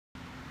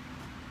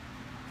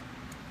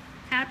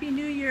Happy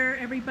New Year,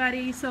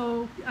 everybody.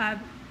 So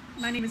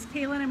my name is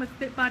Kaylin. I'm with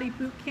Fitbody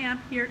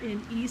Bootcamp here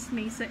in East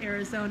Mesa,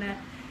 Arizona.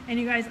 And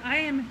you guys, I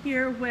am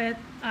here with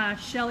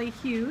Shelly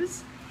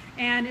Hughes,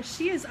 and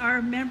she is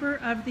our Member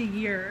of the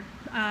Year.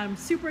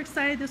 Super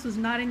excited. This was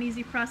not an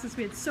easy process.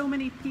 We had so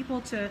many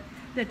people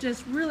that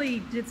just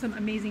really did some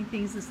amazing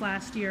things this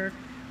last year.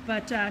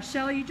 But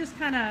Shelly, you just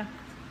kind of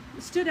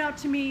stood out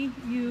to me.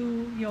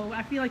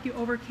 I feel like you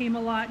overcame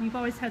a lot. You've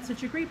always had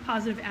such a great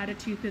positive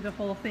attitude through the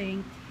whole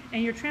thing,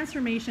 and your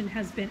transformation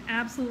has been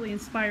absolutely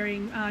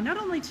inspiring, not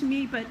only to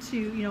me but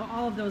to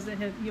all of those that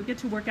you'll get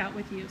to work out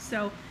with you.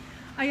 So,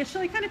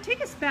 Shelly, kind of take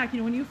us back.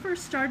 When you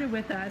first started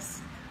with us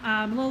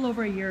a little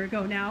over a year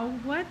ago now.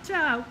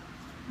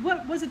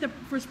 What was it that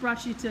first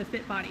brought you to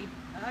Fitbody?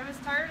 I was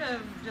tired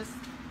of just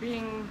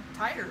being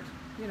tired,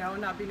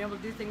 not being able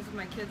to do things with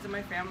my kids and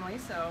my family,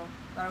 so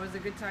thought it was a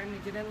good time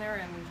to get in there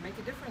and make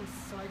a difference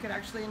so I could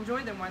actually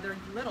enjoy them while they're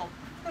little.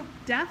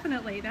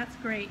 Definitely, that's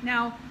great.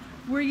 Now,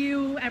 were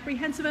you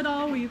apprehensive at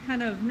all? Were you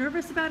kind of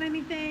nervous about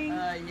anything?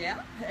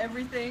 Yeah,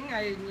 everything.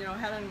 I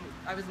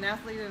was an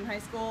athlete in high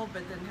school,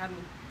 but then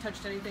hadn't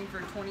touched anything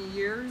for 20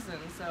 years, and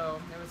so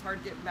it was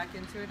hard getting back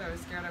into it. I was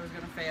scared I was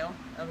going to fail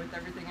with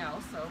everything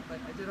else, but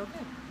I did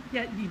okay.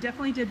 Yeah, you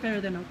definitely did better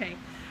than okay.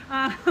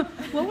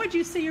 What would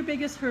you say your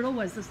biggest hurdle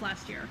was this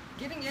last year?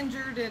 Getting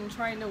injured and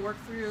trying to work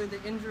through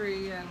the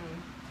injury, and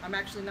I'm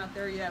actually not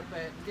there yet,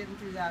 but getting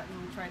through that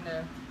and trying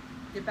to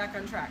get back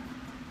on track.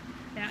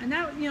 Yeah, and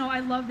that, I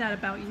love that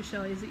about you,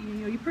 Shelly, is that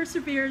you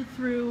persevered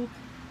through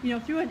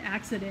an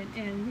accident,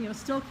 and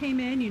still came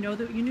in. You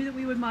knew that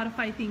we would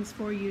modify things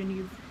for you, and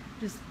you've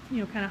just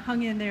kind of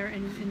hung in there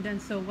and done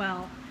so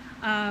well.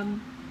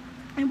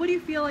 And what do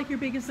you feel like your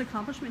biggest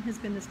accomplishment has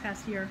been this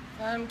past year?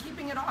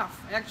 Keeping it off.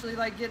 I actually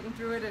like getting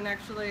through it and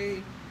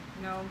actually,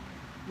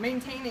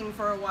 maintaining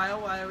for a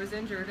while I was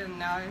injured, and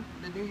now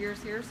the new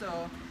year's here,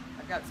 so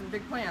I've got some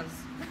big plans.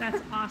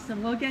 That's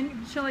awesome. Well,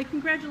 again, Shelly,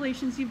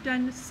 congratulations. You've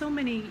done so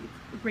many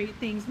great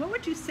things. What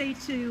would you say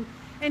to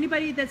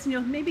anybody that's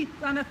maybe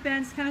on the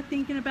fence, kind of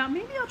thinking about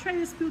maybe I'll try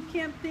this boot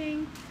camp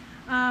thing?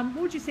 What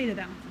would you say to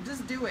them?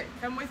 Just do it.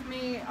 Come with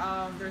me.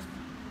 There's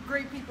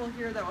great people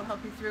here that will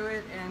help you through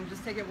it, and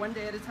just take it one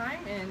day at a time,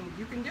 and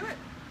you can do it.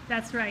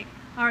 That's right.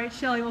 All right,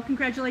 Shelly, well,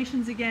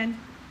 congratulations again.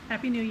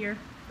 Happy New Year.